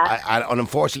learn that. And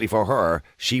unfortunately for her,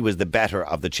 she was the better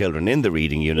of the children in the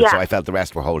reading unit, so I felt the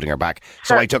rest were holding her back.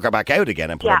 So I took her back out again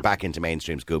and put her back into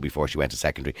mainstream school before she went to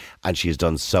secondary, and she has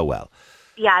done so well.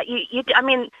 Yeah, I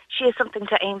mean, she has something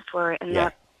to aim for in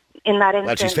that instance.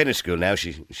 Well, she's finished school now.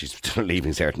 She's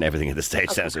leaving cert and everything at the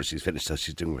stage now, so she's finished, so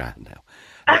she's doing grand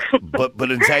now.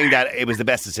 But in saying that, it was the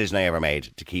best decision I ever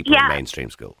made to keep her in mainstream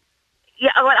school.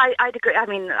 Yeah, well, I'd agree. I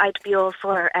mean, I'd be all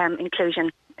for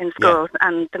inclusion in schools,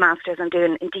 and the masters I'm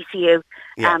doing in DCU,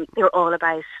 they're all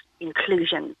about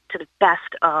inclusion to the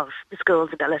best of the school's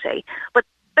ability. But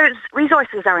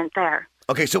resources aren't there.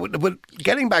 Okay, so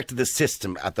getting back to the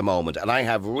system at the moment, and I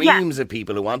have reams of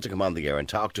people who want to come on the air and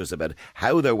talk to us about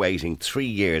how they're waiting 3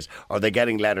 years, or they're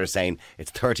getting letters saying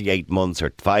it's 38 months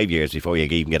or 5 years before you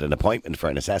even get an appointment for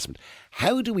an assessment.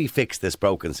 How do we fix this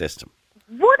broken system?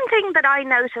 One thing that I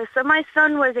noticed, so my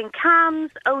son was in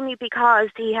CAMS only because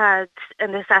he had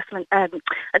an assessment, a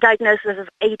diagnosis of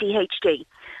ADHD.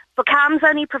 But CAMS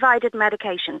only provided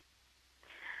medication.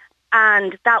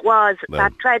 And that was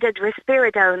that dreaded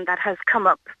risperidone that has come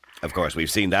up. Of course,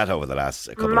 we've seen that over the last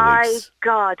couple of weeks. My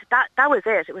God, that was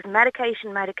it. It was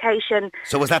medication.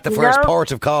 So was that the first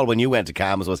port of call when you went to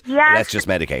CAMS, was let's just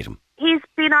medicate him? He's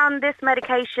been on this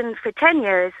medication for 10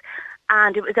 years,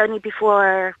 and it was only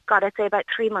before, God, I'd say about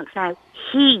 3 months now,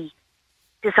 he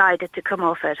decided to come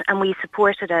off it, and we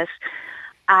supported it,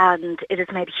 and it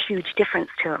has made a huge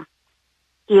difference to him.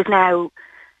 He is now...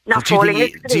 Do you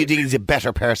think he's a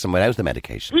better person without the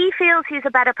medication? He feels he's a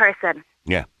better person.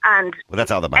 Yeah. And well, that's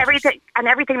all that matters.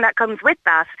 Everything that comes with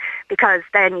that, because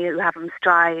then you have him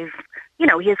strive. He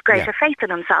has greater faith in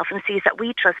himself and sees that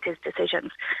we trust his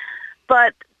decisions.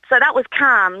 But, so that was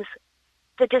CAMS.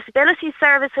 The disability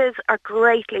services are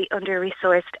greatly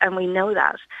under-resourced, and we know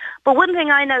that. But one thing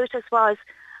I noticed was,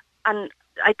 and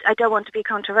I don't want to be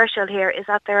controversial here, is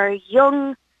that there are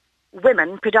young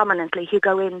women predominantly who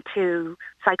go into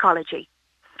psychology,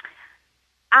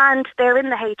 and they're in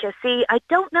the HSC. I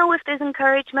don't know if there's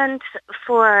encouragement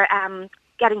for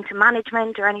getting to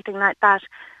management or anything like that,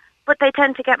 but they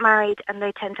tend to get married and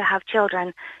they tend to have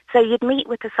children. So you'd meet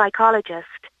with a psychologist.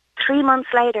 3 months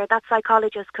later, that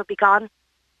psychologist could be gone,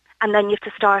 and then you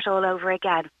have to start all over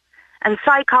again. And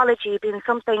psychology being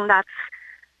something that's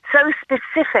so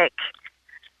specific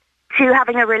to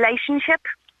having a relationship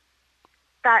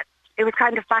that it was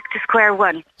kind of back to square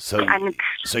one, and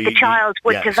the child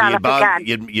would develop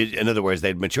again. In other words,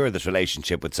 they'd mature this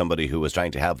relationship with somebody who was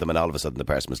trying to help them, and all of a sudden the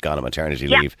person was gone on maternity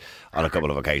leave on a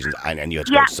couple of occasions, and you had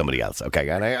to go to somebody else. Okay,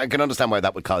 and I can understand why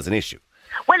that would cause an issue.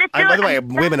 Well, and by the way,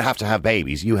 women have to have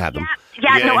babies. You had them.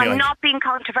 I'm not being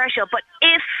controversial, but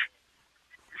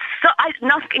I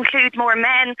not include more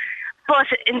men, but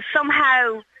in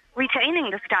somehow retaining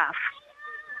the staff.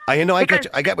 I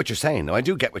get what you're saying. No, I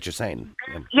do get what you're saying.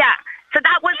 Yeah. So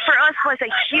that was, for us, was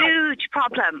a huge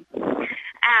problem.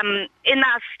 In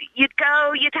that you'd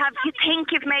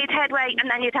think you've made headway,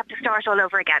 and then you'd have to start all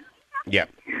over again. Yeah.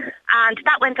 And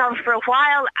that went on for a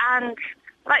while, and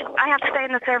I have to say,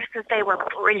 in the services, they were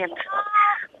brilliant.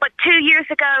 But 2 years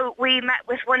ago, we met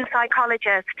with one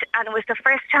psychologist, and it was the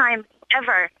first time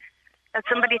ever that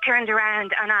somebody turned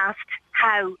around and asked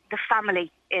how the family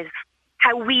is,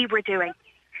 how we were doing,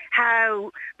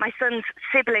 how my son's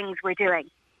siblings were doing.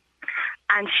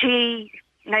 And she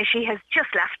has just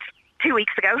left 2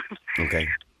 weeks ago. Okay.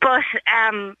 But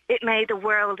it made a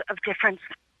world of difference.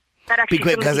 That actually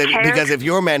because if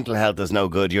your mental health is no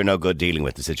good, you're no good dealing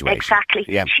with the situation. Exactly.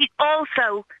 Yeah. She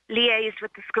also liaised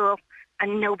with the school,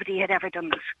 and nobody had ever done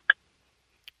this.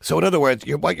 So in other words,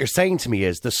 what you're saying to me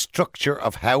is the structure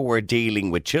of how we're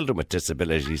dealing with children with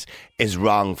disabilities is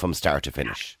wrong from start to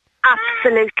finish.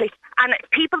 Absolutely. And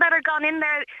people that are gone in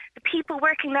there, the people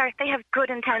working there, they have good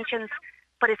intentions,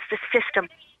 but it's the system.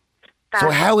 So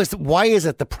why is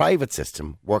it the private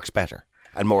system works better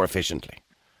and more efficiently?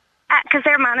 Because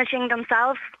they're managing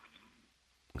themselves.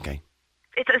 Okay.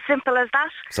 It's as simple as that.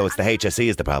 So it's the HSE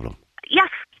is the problem? Yes.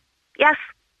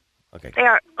 Okay. They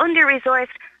are under-resourced.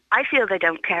 I feel they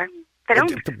don't care. They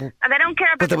don't. And they don't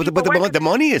care about But the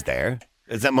money is there.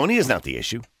 Money is not the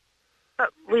issue.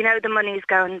 But we know the money is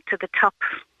going to the top.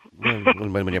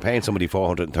 when you're paying somebody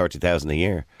 $430,000 a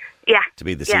year to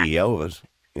be the CEO of it.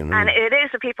 You know. And it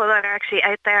is the people that are actually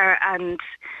out there and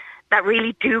that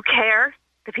really do care.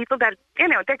 The people that,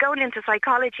 they're going into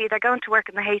psychology, they're going to work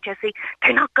in the HSE.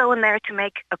 They're not going there to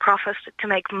make a profit, to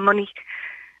make money.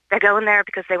 They're going there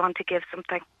because they want to give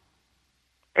something.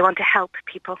 They want to help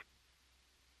people.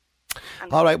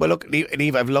 All right, well, look,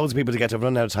 Niamh, I have loads of people to get to. I've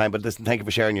run out of time, but listen, thank you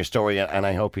for sharing your story, and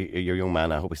I hope your young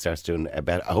man, I hope he starts doing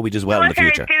better. I hope he does well in the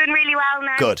future. He's doing really well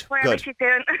now. Good. He's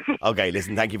doing. Okay,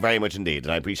 listen, thank you very much indeed,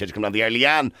 and I appreciate you coming on the air.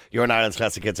 Leanne, you're an Ireland's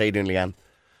Classic Hits. How you doing, Leanne?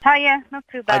 Hiya, not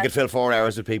too bad. I could fill 4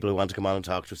 hours with people who want to come on and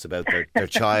talk to us about their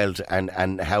child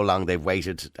and how long they've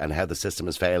waited and how the system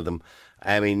has failed them.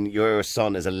 I mean, your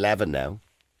son is 11 now.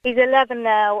 He's 11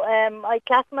 now. I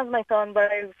class him as my son, but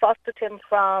I fostered him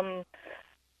from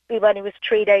when he was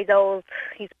 3 days old.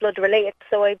 He's blood related,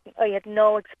 so I had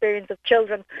no experience of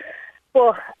children.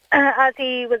 But as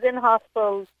he was in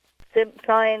hospital,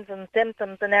 signs and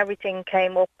symptoms and everything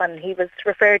came up, and he was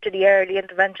referred to the early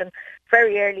intervention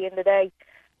very early in the day.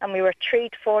 And we were 3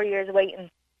 to 4 years waiting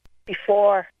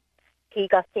before he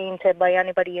got seen to by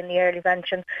anybody in the early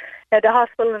intervention. Now, the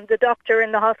hospital and the doctor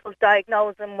in the hospital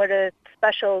diagnosed him with a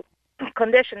special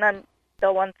condition, and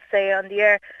don't want to say on the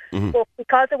air, but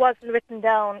because it wasn't written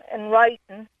down in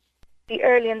writing, the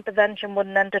early intervention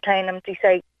wouldn't entertain him to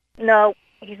say, no,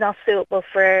 he's not suitable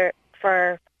for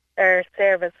our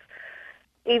service.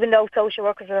 Even though social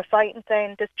workers are fighting,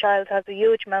 saying this child has a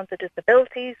huge amount of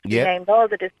disabilities. We named all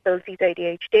the disabilities: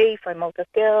 ADHD, fine motor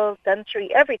skills,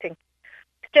 sensory, everything.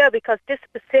 Still, because this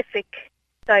specific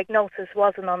diagnosis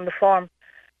wasn't on the form,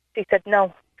 they said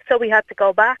no. So we had to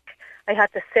go back. I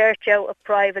had to search out a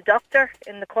private doctor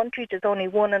in the country. There's only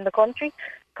one in the country.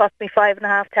 Cost me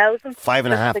 €5,500.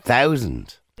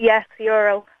 €5,500? Yes,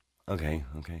 euro. Okay.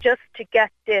 Just to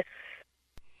get this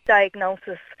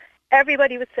diagnosis.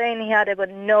 Everybody was saying he had it, but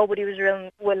nobody was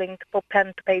willing to put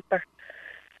pen to paper.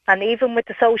 And even with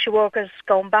the social workers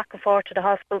going back and forth to the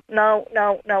hospital, no,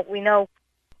 we know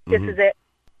this is it.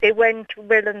 They weren't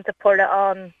willing to put it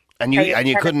on. And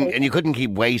you couldn't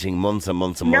keep waiting months and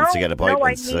months and months to get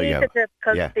appointments. No, I needed it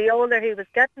because the older he was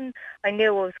getting, I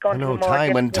knew it was going to be more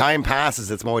difficult. When time passes,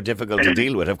 it's more difficult to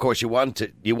deal with. Of course, you want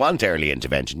early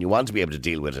intervention. You want to be able to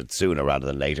deal with it sooner rather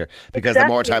than later, because the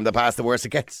more time that passes, the worse it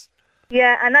gets.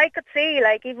 Yeah, and I could see,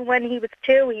 even when he was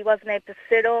 2, he wasn't able to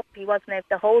sit up, he wasn't able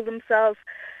to hold himself.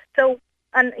 So,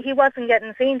 and he wasn't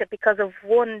getting seen to because of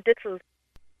one little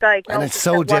diagnosis. And it's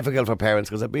so difficult for parents,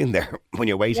 because I've been there, when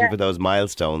you're waiting for those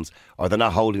milestones, or they're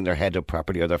not holding their head up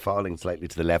properly, or they're falling slightly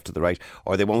to the left or the right,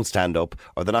 or they won't stand up,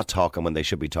 or they're not talking when they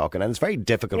should be talking. And it's very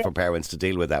difficult for parents to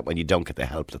deal with that when you don't get the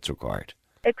help that's required.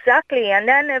 Exactly, and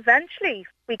then eventually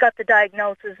we got the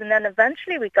diagnosis, and then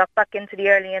eventually we got back into the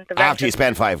early intervention. After you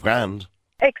spend $5,000.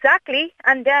 Exactly,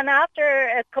 and then after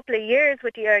a couple of years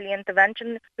with the early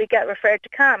intervention, we get referred to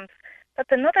CAMS.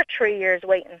 That's another 3 years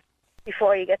waiting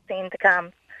before you get seen to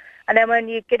CAMS. And then when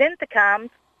you get into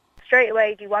CAMS, straight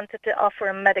away you wanted to offer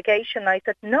him medication. I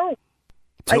said no.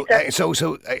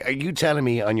 So are you telling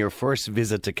me on your first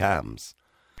visit to CAMS?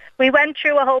 We went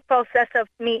through a whole process of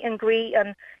meet and greet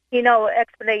and,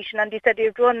 explanation, and you said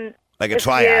you'd run... Like a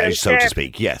triage, so to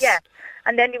speak, yes. Yeah,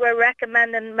 and then you were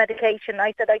recommending medication.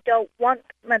 I said, I don't want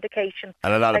medication.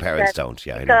 And a lot of parents don't,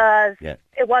 because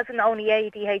it wasn't only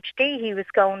ADHD he was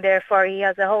going there for. He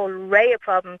has a whole array of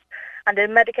problems. And the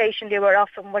medication they were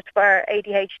offering was for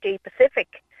ADHD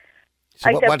specific.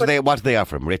 So what do they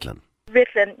offer him? Ritalin?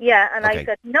 Ritalin, yeah. And I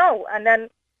said, no. And then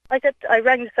I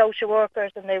rang the social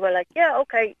workers and they were like, yeah,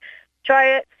 okay, try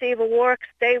it, see if it works.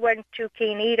 They weren't too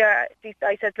keen either.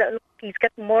 I said, look, he's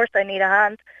getting worse, I need a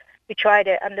hand. We tried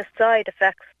it, and the side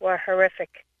effects were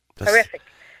horrific. Horrific.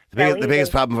 The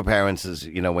biggest problem for parents is,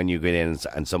 when you get in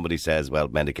and somebody says, well,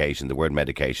 medication, the word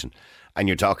medication, and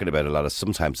you're talking about a lot of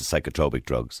sometimes the psychotropic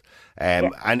drugs. And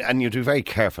you have to be very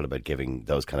careful about giving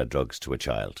those kind of drugs to a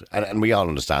child. And we all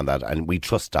understand that, and we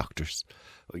trust doctors.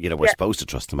 We're supposed to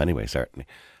trust them anyway, certainly.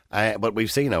 But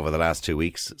we've seen over the last 2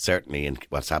 weeks, certainly in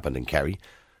what's happened in Kerry,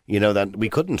 that we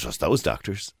couldn't trust those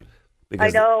doctors.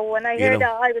 Because, I know. When I heard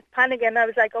that, I was panicking. I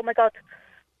was like, oh my God,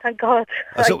 thank God.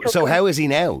 So how is he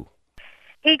now?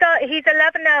 He's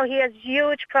 11 now. He has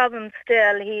huge problems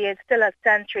still. He still has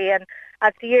sensory, and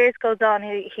as the years goes on,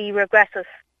 he regresses.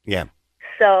 Yeah.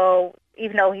 So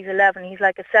even though he's 11, he's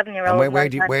like a 7-year-old. And where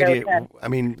do you, I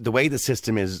mean, the way the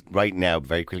system is right now,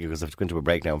 very quickly, because I have to go into a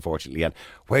break now, unfortunately, and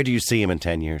where do you see him in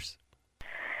 10 years?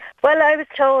 Well, I was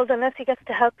told unless he gets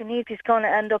the help he needs, he's going to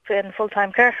end up in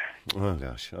full-time care. Oh,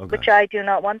 gosh. Which I do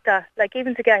not want that. Like,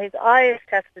 even to get his eyes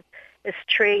tested is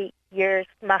 3 years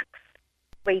max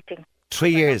waiting.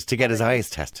 3 years to get his eyes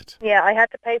tested? Yeah, I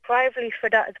had to pay privately for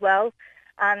that as well.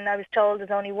 And I was told there's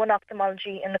only one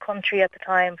ophthalmology in the country at the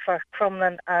time for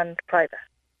Crumlin and private.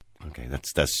 Okay,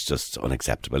 that's just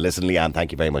unacceptable. Listen, Leanne,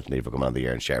 thank you very much indeed for coming on the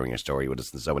air and sharing your story with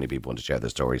us. And so many people want to share their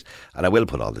stories. And I will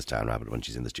put all this down, Rabbit, when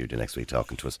she's in the studio next week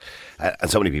talking to us. And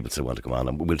so many people still want to come on.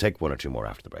 And we'll take one or two more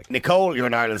after the break. Nicole, you're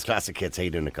in Ireland's Classic Hits. How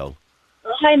you doing, Nicole?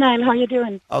 Hi, Niall. How are you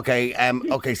doing? Okay,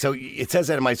 okay. So it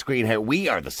says out on my screen here, we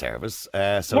are the service.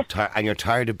 Yes. And you're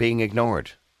tired of being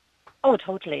ignored. Oh,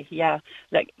 totally. Yeah,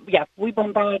 we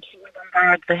bombard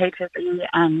the HSE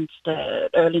and the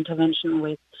early intervention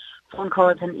with phone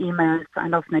calls and emails,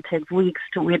 and often it takes weeks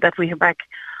that we hear back,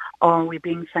 or we're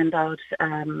being sent out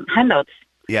handouts,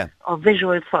 or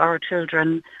visuals for our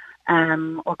children,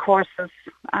 or courses.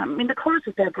 I mean, the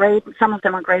courses, they're great. Some of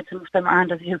them are great, some of them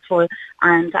aren't as useful,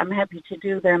 and I'm happy to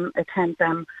do them, attend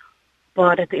them.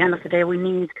 But at the end of the day, we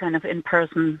need kind of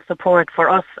in-person support for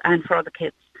us and for other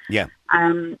kids. Yeah.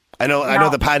 I know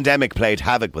the pandemic played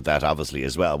havoc with that, obviously,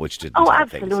 as well, which didn't help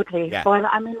absolutely. Things. Yeah. But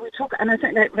I mean, we took, and I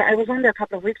think that I was on there a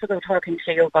couple of weeks ago talking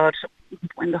to you about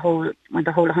when the whole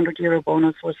 €100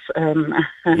 bonus was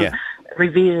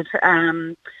revealed.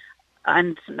 And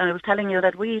I was telling you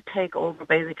that we take over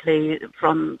basically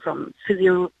from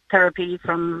physiotherapy,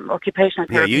 from occupational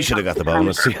therapy. Yeah, you should have got the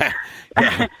bonus. Yeah.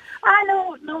 I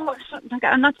know, no,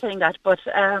 I'm not saying that, but.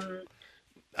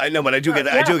 I know, but I do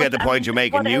get the point you're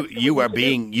making. You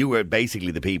were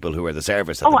basically the people who are the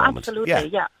service at the moment. Absolutely,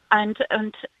 yeah. And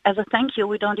as a thank you,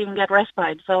 we don't even get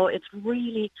respite. So it's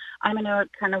really, I'm in North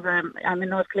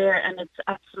Clare, and it's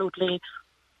absolutely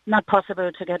not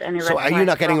possible to get any respite. So are you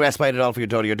not getting respite at all for your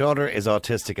daughter? Your daughter is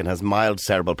autistic and has mild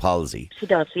cerebral palsy. She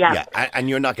does, yeah. And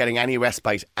you're not getting any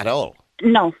respite at all?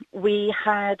 No, we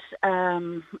had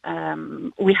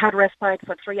respite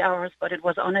for 3 hours, but it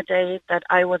was on a day that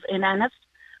I was in Ennis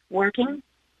working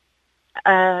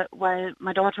while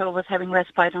my daughter was having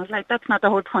respite. And I was like, that's not the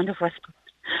whole point of respite.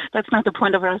 That's not the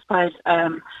point of respite. I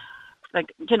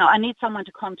need someone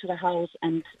to come to the house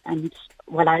and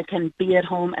while I can be at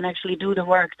home and actually do the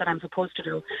work that I'm supposed to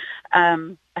do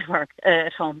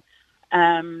at home.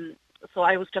 So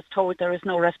I was just told there is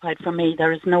no respite for me.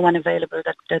 There is no one available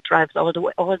that drives all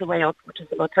the way up, which is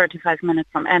about 35 minutes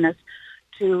from Ennis,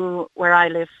 to where I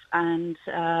live, and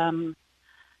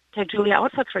take Julia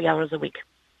out for 3 hours a week.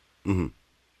 Mm-hmm.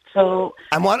 So,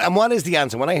 and what is the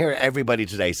answer? When I hear everybody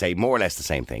today say more or less the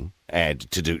same thing,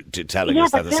 telling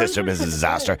us that the system is a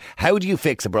disaster, how do you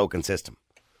fix a broken system?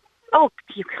 Oh,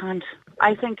 you can't.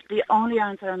 I think the only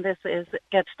answer on this is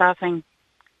get staffing.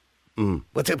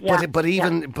 But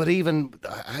even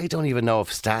I don't even know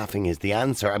if staffing is the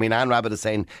answer. I mean, Anne Rabbitte is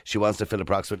saying she wants to fill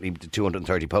approximately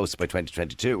 230 posts by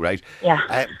 2022, right?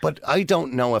 Yeah. But I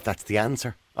don't know if that's the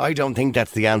answer. I don't think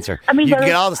that's the answer. I mean, you can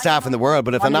get all the staff in the world,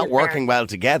 but if they're not working well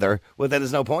together, well, then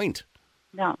there's no point.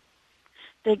 No.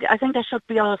 I think there should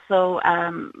be also,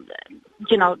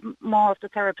 more of the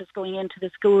therapists going into the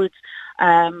schools.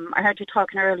 I heard you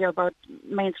talking earlier about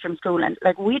mainstream school, and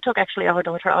we took actually our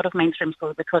daughter out of mainstream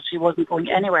school because she wasn't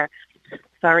going anywhere.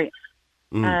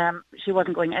 She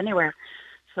wasn't going anywhere.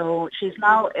 So she's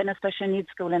now in a special needs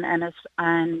school in Ennis,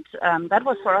 and that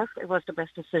was, for us, it was the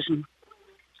best decision.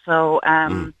 So,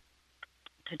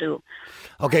 to do.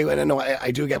 Okay, well, no, I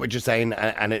do get what you're saying,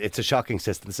 and it's a shocking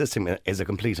system. The system is a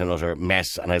complete and utter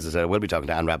mess, and as I said, I will be talking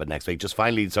to Anne Rabbitte next week. Just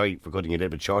finally, sorry for cutting you a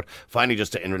little bit short, finally,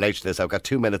 just in relation to this, I've got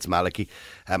 2 minutes, Malachy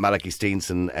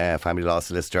Steenson, family law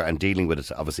solicitor, and dealing with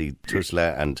it, obviously,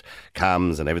 TUSLA and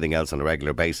CAMS and everything else on a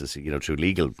regular basis, through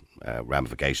legal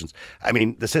ramifications. I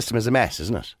mean, the system is a mess,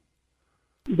 isn't it?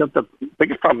 The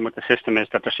biggest problem with the system is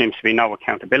that there seems to be no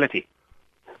accountability.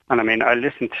 And I mean, I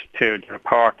listened to the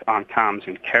report on CAMS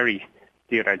in Kerry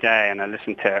the other day, and I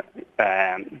listened to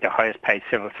the highest paid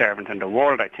civil servant in the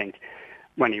world, I think,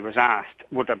 when he was asked,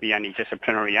 would there be any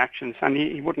disciplinary actions? And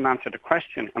he wouldn't answer the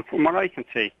question. And from what I can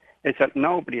see, is that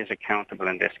nobody is accountable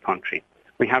in this country.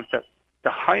 We have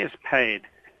the highest paid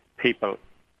people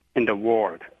in the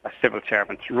world as civil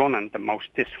servants running the most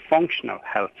dysfunctional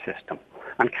health system.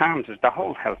 And CAMS is the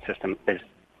whole health system is.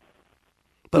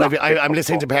 But I'm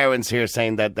listening to parents here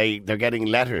saying that they're getting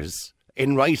letters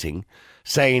in writing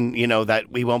saying, that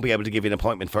we won't be able to give you an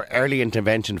appointment for early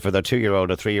intervention for their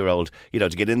 2-year-old or 3-year-old, to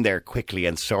get in there quickly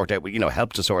and sort out,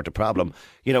 help to sort a problem,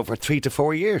 for 3 to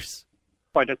 4 years.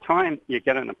 by the time you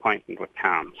get an appointment with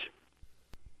CAMS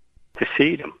to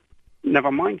see them,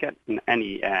 never mind getting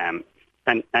any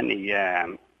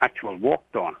actual work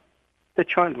done, the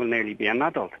child will nearly be an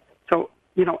adult. So,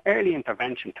 early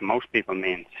intervention to most people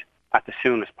means at the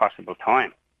soonest possible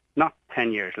time, not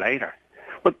 10 years later.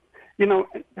 But,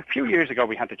 a few years ago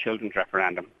we had the children's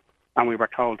referendum, and we were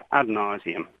told ad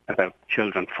nauseum about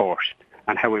children first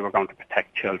and how we were going to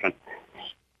protect children.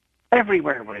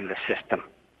 Everywhere we're in the system,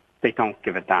 they don't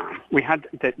give a damn. We had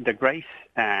the Grace.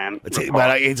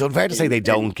 It's unfair to say they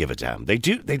don't give a damn. They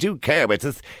do care, but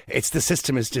it's the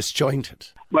system is disjointed.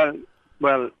 Well,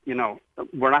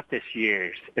 we're at this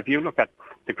year's. If you look at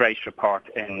the Grace report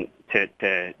to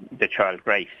the child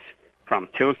Grace from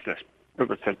Tulsa, it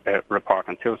was a report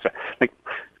on Tulsa.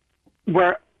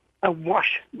 We're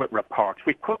awash with reports.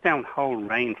 We cut down whole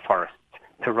rainforests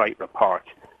to write reports.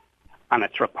 And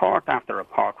it's report after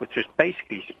report, which is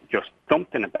basically just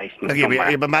dumped in a basement.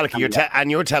 Okay, but Malachy,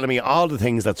 you're telling me all the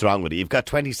things that's wrong with it. You've got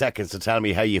 20 seconds to tell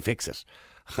me how you fix it.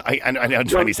 I know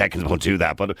 20 seconds won't do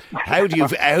that, but how do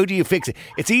you fix it?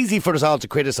 It's easy for us all to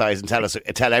criticise and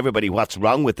tell everybody what's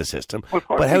wrong with the system,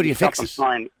 but how do you fix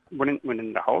it?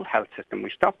 Within the whole health system, we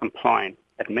stop employing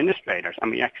administrators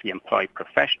and we actually employ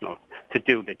professionals to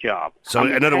do the job. So,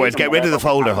 in other words, get rid of the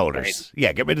folder holders.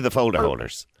 Yeah, get rid of the folder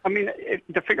holders. I mean,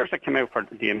 the figures that came out for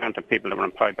the amount of people that were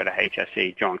employed by the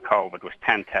HSE during COVID was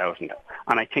 10,000,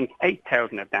 and I think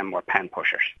 8,000 of them were pen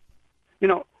pushers.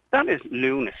 That is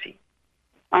lunacy.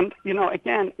 And,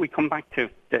 again, we come back to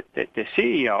the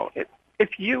CEO. If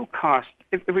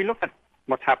we look at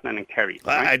what's happening in Kerry,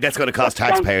 right? That's going to cost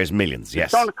taxpayers millions, yes.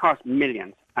 It's going to cost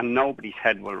millions, and nobody's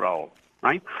head will roll,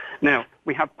 right? Now,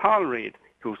 we have Paul Reid,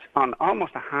 who's on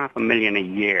almost $500,000 a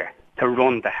year to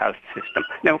run the health system.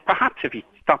 Now, perhaps if he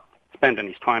stopped spending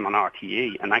his time on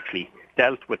RTE and actually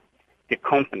dealt with the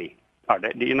company or the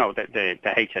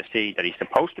HSE that he's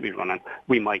supposed to be running,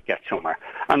 we might get somewhere.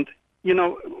 And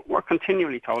we're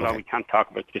continually told, we can't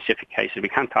talk about specific cases, we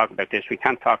can't talk about this, we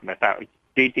can't talk about that,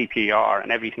 GDPR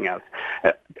and everything else.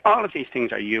 All of these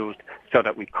things are used so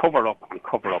that we cover up.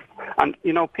 And,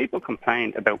 people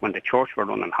complained about when the church were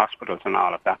running hospitals and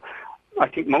all of that. I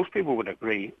think most people would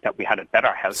agree that we had a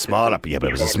better health system. But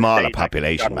it was a smaller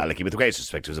population, Malachy. With the greatest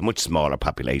respect, it was a much smaller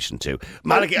population too.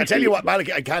 Malachy, I tell you what,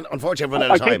 Malachy, I can't, unfortunately, run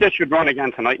out of time. I think this should run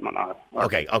again tonight, man.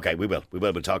 Okay, we will.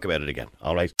 We'll talk about it again.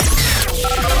 All right.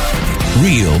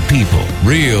 Real people,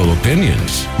 real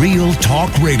opinions, real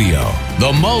talk radio.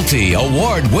 The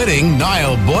multi-award-winning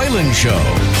Niall Boylan Show.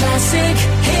 Classic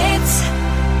hits.